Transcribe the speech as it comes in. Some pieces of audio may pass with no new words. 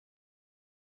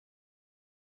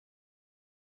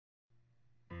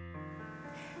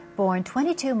Born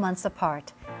 22 months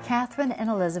apart, Catherine and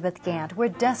Elizabeth Gant were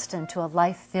destined to a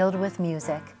life filled with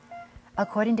music.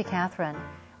 According to Catherine,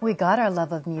 we got our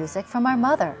love of music from our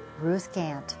mother, Ruth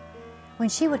Gant. When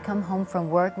she would come home from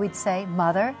work, we'd say,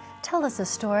 "Mother, tell us a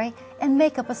story and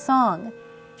make up a song."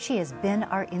 She has been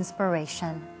our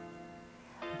inspiration.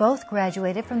 Both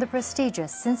graduated from the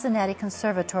prestigious Cincinnati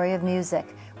Conservatory of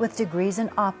Music with degrees in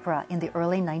opera in the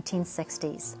early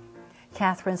 1960s.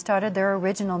 Catherine started their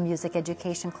original music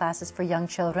education classes for young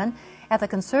children at the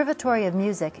Conservatory of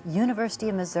Music, University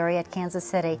of Missouri at Kansas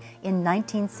City in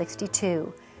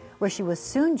 1962, where she was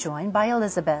soon joined by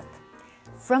Elizabeth.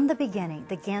 From the beginning,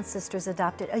 the Gant sisters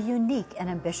adopted a unique and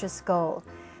ambitious goal.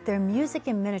 Their music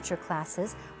in miniature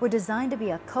classes were designed to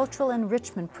be a cultural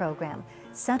enrichment program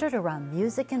centered around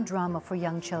music and drama for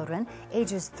young children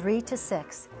ages 3 to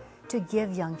 6, to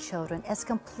give young children as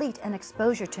complete an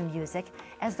exposure to music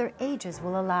as their ages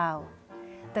will allow.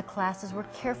 The classes were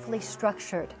carefully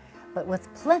structured, but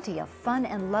with plenty of fun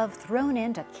and love thrown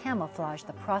in to camouflage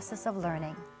the process of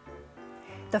learning.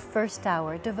 The first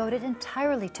hour, devoted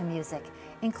entirely to music,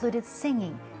 included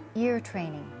singing, ear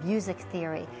training, music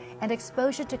theory, and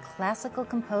exposure to classical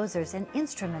composers and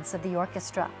instruments of the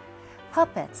orchestra.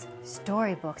 Puppets,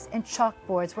 storybooks, and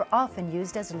chalkboards were often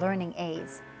used as learning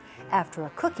aids. After a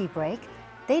cookie break,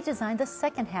 they designed the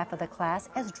second half of the class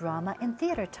as drama and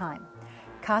theater time,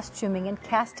 costuming and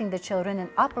casting the children in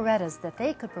operettas that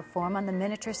they could perform on the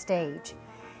miniature stage.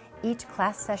 Each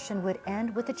class session would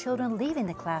end with the children leaving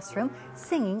the classroom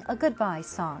singing a goodbye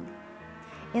song.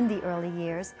 In the early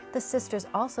years, the sisters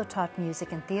also taught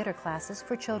music and theater classes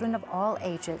for children of all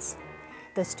ages.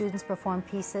 The students performed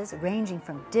pieces ranging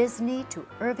from Disney to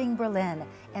Irving Berlin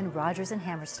and Rodgers and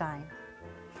Hammerstein.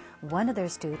 One of their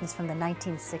students from the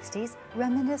 1960s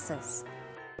reminisces.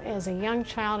 As a young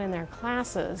child in their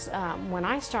classes, when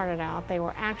I started out, they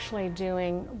were actually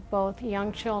doing both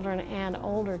young children and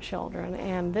older children,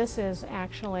 and this is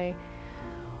actually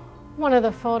one of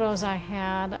the photos I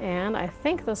had, and I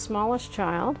think the smallest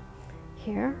child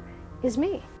here is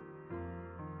me.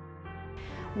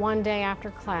 One day after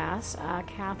class,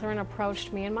 Catherine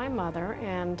approached me and my mother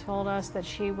and told us that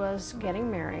she was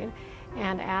getting married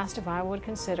and asked if I would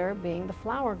consider being the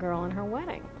flower girl in her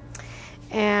wedding.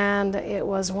 And it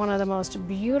was one of the most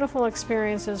beautiful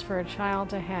experiences for a child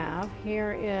to have.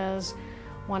 Here is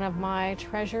one of my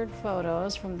treasured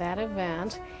photos from that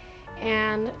event.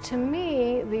 And to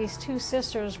me, these two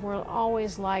sisters were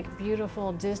always like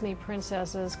beautiful Disney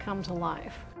princesses come to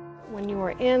life. When you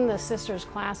were in the sisters'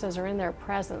 classes or in their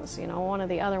presence, you know, one of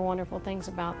the other wonderful things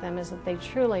about them is that they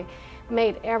truly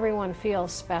made everyone feel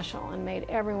special and made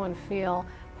everyone feel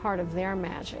part of their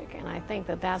magic. And I think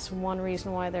that that's one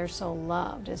reason why they're so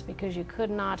loved, is because you could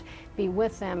not be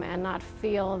with them and not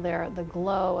feel the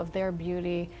glow of their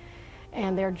beauty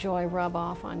and their joy rub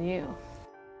off on you.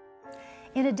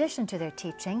 In addition to their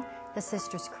teaching, the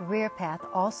sisters' career path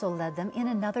also led them in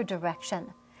another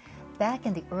direction. Back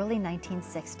in the early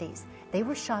 1960s, they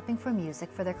were shopping for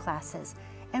music for their classes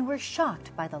and were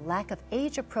shocked by the lack of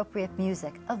age-appropriate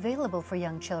music available for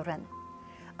young children.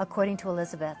 According to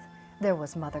Elizabeth, there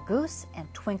was Mother Goose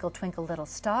and Twinkle Twinkle Little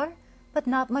Star, but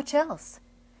not much else.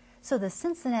 So the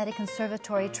Cincinnati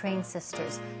Conservatory trained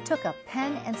sisters took a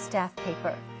pen and staff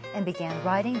paper and began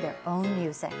writing their own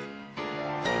music.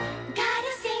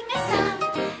 Gotta sing a song,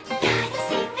 gotta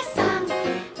sing a song,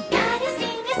 gotta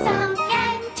sing a song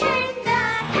and turn the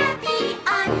happy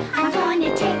on. I'm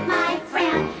gonna take my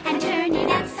frown and turn it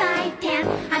upside down.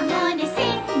 I'm gonna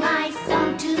sing my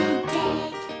song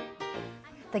today.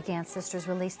 The Gant sisters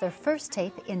released their first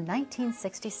tape in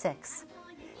 1966.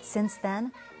 Since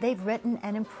then, they've written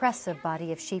an impressive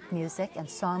body of sheet music and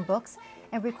songbooks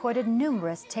and recorded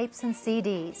numerous tapes and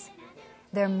CDs.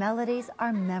 Their melodies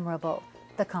are memorable.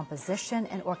 The composition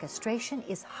and orchestration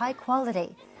is high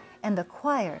quality, and the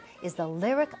choir is the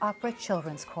Lyric Opera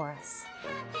Children's Chorus.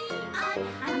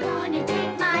 I'm gonna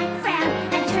take my frown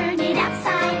and turn it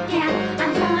upside down.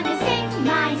 I'm gonna sing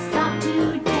my song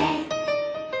today.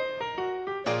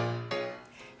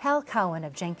 Hal Cowan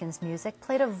of Jenkins Music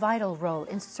played a vital role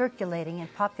in circulating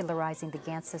and popularizing the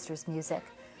Gant sisters' music,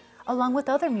 along with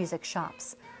other music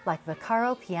shops like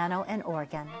Vaccaro Piano and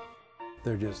Organ.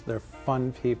 They're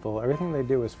fun people. Everything they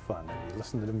do is fun. You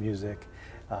listen to the music,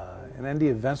 and then the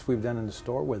events we've done in the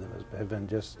store with them have been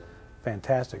just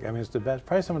fantastic. I mean, it's the best,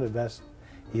 probably some of the best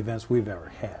events we've ever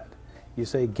had. You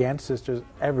say Gant sisters,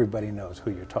 everybody knows who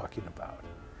you're talking about.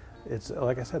 It's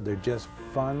like I said, they're just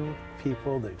fun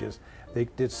people. They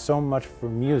did so much for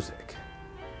music,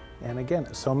 and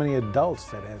again, so many adults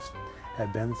that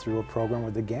have been through a program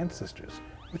with the Gant sisters,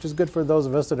 which is good for those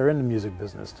of us that are in the music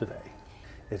business today.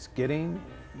 It's getting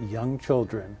young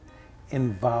children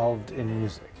involved in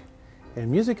music.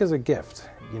 And music is a gift.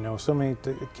 You know, so many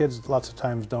kids lots of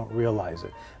times don't realize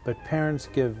it. But parents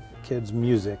give kids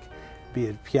music, be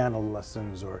it piano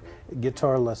lessons or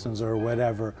guitar lessons or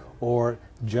whatever, or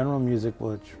general music,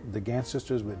 which the Gant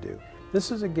sisters would do.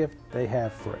 This is a gift they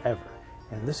have forever.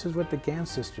 And this is what the Gant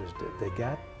sisters did. They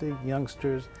got the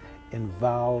youngsters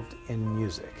involved in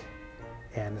music.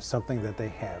 And it's something that they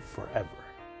have forever.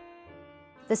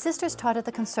 The sisters taught at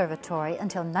the conservatory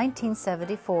until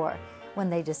 1974, when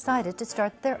they decided to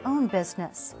start their own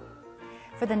business.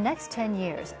 For the next 10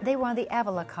 years, they were on the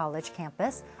Avila College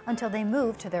campus until they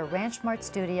moved to their Ranch Mart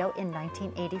studio in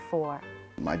 1984.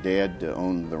 My dad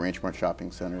owned the Ranch Mart Shopping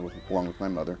Center along with my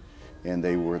mother, and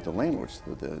they were the landlords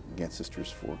of the Gant sisters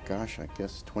for, gosh, I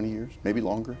guess 20 years, maybe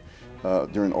longer,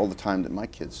 during all the time that my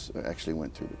kids actually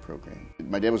went through the program.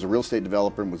 My dad was a real estate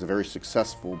developer and was a very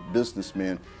successful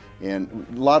businessman, and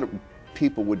a lot of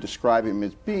people would describe him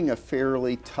as being a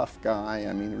fairly tough guy.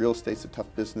 I mean, real estate's a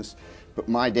tough business. But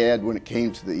my dad, when it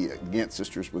came to the Gant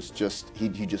sisters, was just, he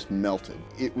just melted.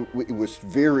 It was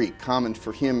very common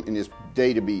for him in his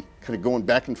day to be kind of going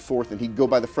back and forth, and he'd go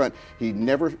by the front. He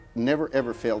never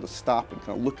ever failed to stop and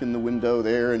kind of look in the window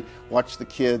there and watch the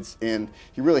kids. And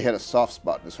he really had a soft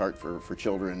spot in his heart for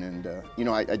children. And you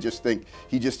know, I just think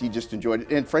he just enjoyed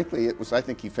it. And frankly, it was, I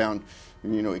think he found,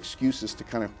 you know, excuses to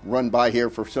kind of run by here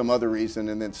for some other reason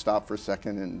and then stop for a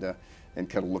second and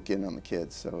kind of look in on the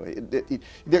kids. So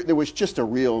there was just a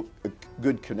real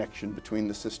good connection between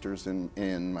the sisters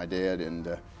and my dad,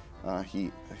 and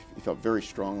he felt very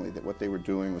strongly that what they were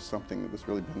doing was something that was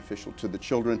really beneficial to the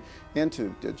children and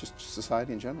to just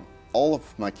society in general. All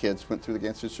of my kids went through the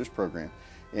Gant Sisters program,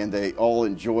 and they all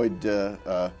enjoyed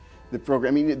the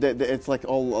program. I mean, it's like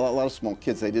a lot of small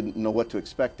kids, they didn't know what to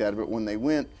expect out of it. When they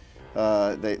went,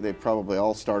 they probably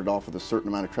all started off with a certain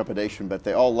amount of trepidation, but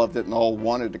they all loved it and all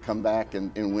wanted to come back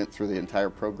and went through the entire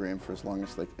program for as long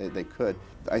as they could.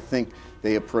 I think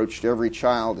they approached every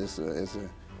child as a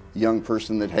young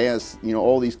person that has, you know,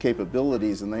 all these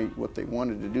capabilities, and what they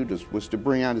wanted to do was to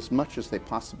bring out as much as they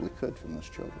possibly could from those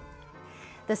children.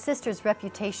 The sisters'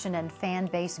 reputation and fan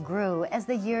base grew as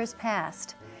the years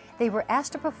passed. They were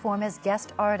asked to perform as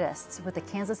guest artists with the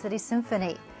Kansas City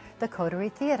Symphony, the Coterie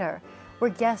Theater, were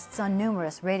guests on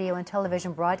numerous radio and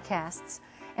television broadcasts,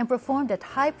 and performed at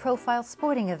high-profile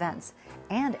sporting events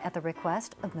and at the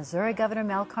request of Missouri Governor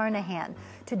Mel Carnahan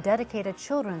to dedicate a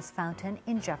children's fountain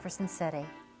in Jefferson City.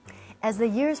 As the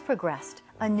years progressed,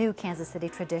 a new Kansas City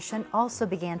tradition also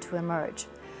began to emerge.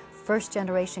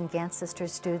 First-generation Gant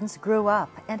Sisters students grew up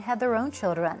and had their own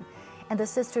children, and the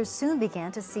sisters soon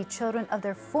began to see children of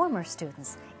their former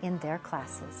students in their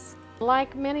classes.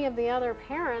 Like many of the other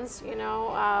parents, you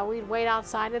know, we'd wait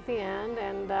outside at the end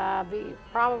and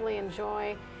probably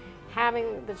enjoy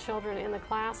having the children in the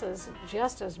classes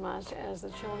just as much as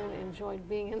the children enjoyed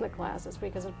being in the classes,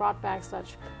 because it brought back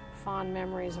such fond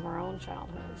memories of our own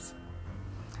childhoods.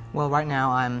 Well, right now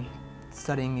I'm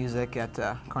studying music at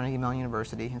Carnegie Mellon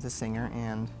University as a singer,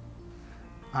 and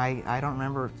I don't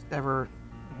remember ever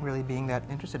really being that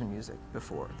interested in music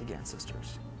before the Gant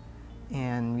sisters.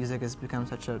 And music has become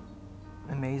such an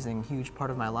amazing, huge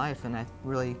part of my life, and I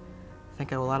really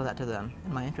think I owe a lot of that to them.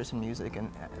 And my interest in music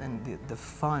and the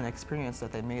fun experience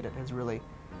that they made it has really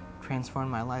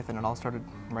transformed my life, and it all started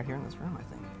right here in this room, I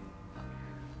think.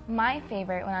 My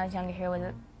favorite when I was younger here was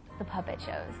the puppet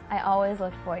shows. I always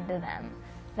looked forward to them,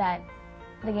 that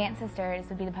the Gant sisters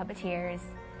would be the puppeteers,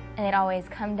 and they'd always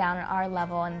come down on our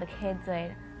level, and the kids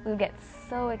we would get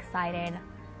so excited.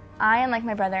 I, unlike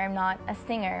my brother, am not a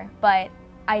singer, but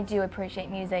I do appreciate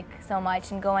music so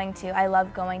much, and I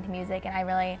love going to music,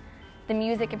 and the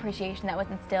music appreciation that was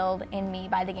instilled in me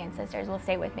by the Gant sisters will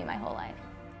stay with me my whole life.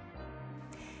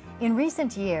 In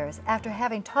recent years, after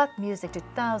having taught music to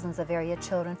thousands of area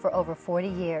children for over 40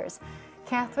 years,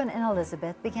 Catherine and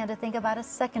Elizabeth began to think about a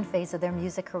second phase of their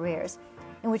music careers,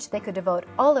 in which they could devote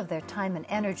all of their time and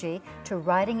energy to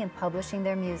writing and publishing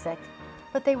their music.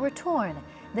 But they were torn.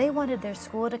 They wanted their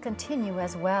school to continue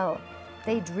as well.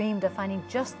 They dreamed of finding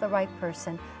just the right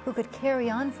person who could carry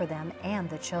on for them and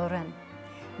the children.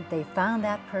 They found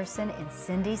that person in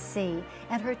Cindy C.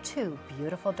 and her two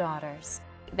beautiful daughters.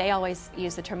 They always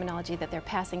use the terminology that they're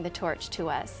passing the torch to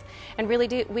us. And we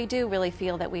do really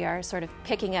feel that we are sort of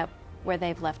picking up where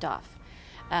they've left off.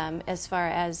 As far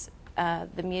as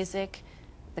the music,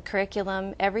 the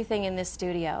curriculum, everything in this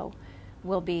studio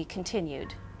will be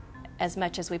continued as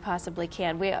much as we possibly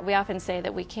can. We often say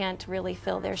that we can't really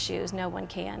fill their shoes, no one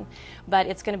can, but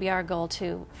it's going to be our goal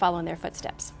to follow in their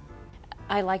footsteps.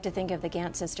 I like to think of the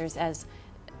Gant sisters as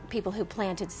people who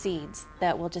planted seeds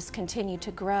that will just continue to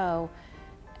grow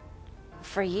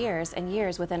for years and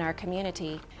years within our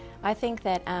community. I think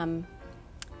that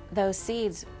those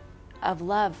seeds of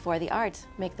love for the arts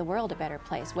make the world a better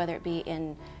place, whether it be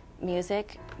in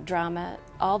music, drama,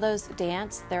 all those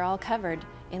dance, they're all covered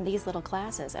in these little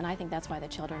classes, and I think that's why the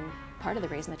children, part of the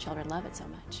reason the children love it so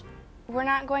much. We're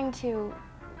not going to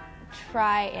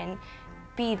try and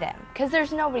be them, because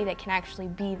there's nobody that can actually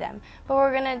be them, but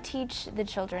we're going to teach the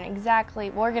children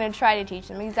we're going to try to teach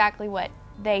them exactly what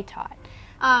they taught.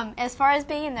 As far as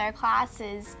being in their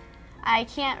classes, I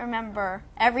can't remember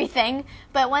everything,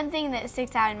 but one thing that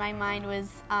sticks out in my mind was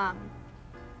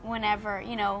whenever,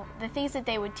 the things that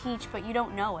they would teach, but you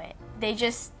don't know it.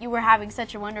 You were having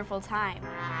such a wonderful time.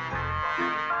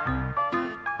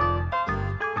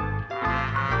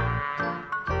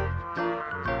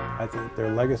 I think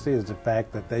their legacy is the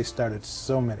fact that they started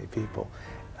so many people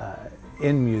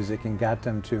in music and got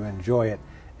them to enjoy it.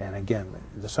 And again,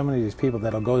 there's so many of these people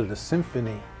that'll go to the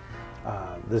symphony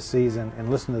this season and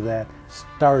listen to that,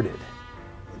 started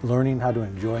learning how to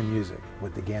enjoy music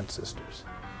with the Gant sisters.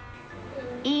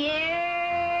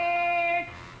 Ear,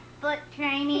 foot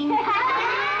training.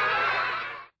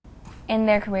 In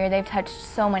their career, they've touched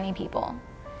so many people.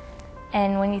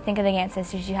 And when you think of the Gant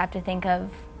sisters, you have to think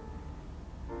of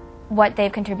what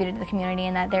they've contributed to the community,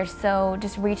 and that they're so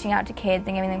just reaching out to kids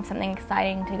and giving them something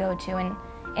exciting to go to and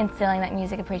instilling that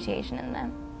music appreciation in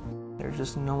them. There's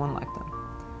just no one like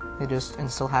them. They just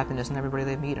instill happiness in everybody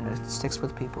they meet, and it sticks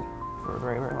with people for a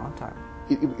very, very long time.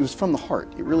 It was from the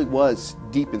heart. It really was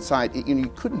deep inside. You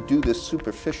couldn't do this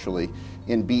superficially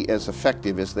and be as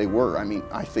effective as they were. I mean,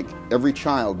 I think every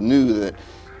child knew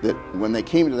that when they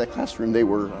came into that classroom, they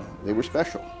were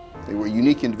special. They were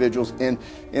unique individuals, and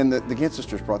the Gant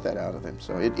sisters brought that out of them.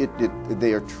 So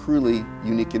they are truly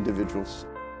unique individuals.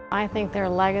 I think their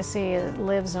legacy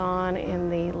lives on in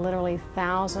the literally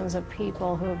thousands of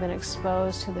people who have been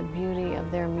exposed to the beauty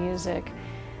of their music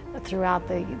throughout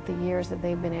the years that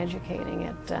they've been educating.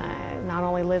 It not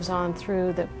only lives on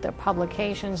through the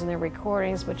publications and their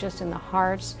recordings, but just in the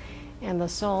hearts and the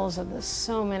souls of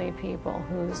so many people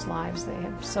whose lives they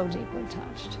have so deeply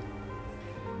touched.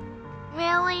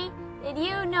 Millie, did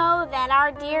you know that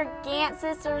our dear Gant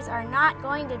sisters are not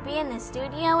going to be in the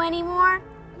studio anymore?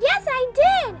 Yes, I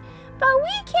did. But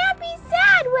we can't be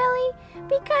sad, Willie,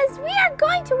 because we are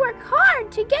going to work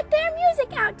hard to get their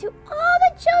music out to all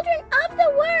the children of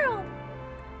the world.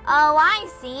 Oh, I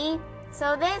see.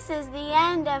 So this is the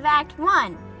end of Act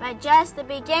 1, but just the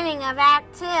beginning of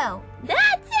Act 2.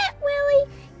 That's it,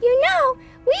 Willie. You know,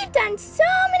 we've done so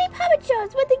many puppet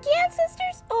shows with the Gant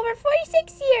sisters over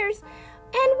 46 years,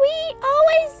 and we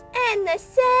always end the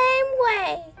same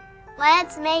way.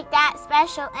 Let's make that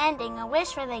special ending a wish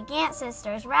for the Gant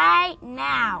sisters right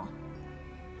now.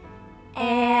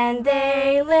 And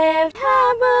they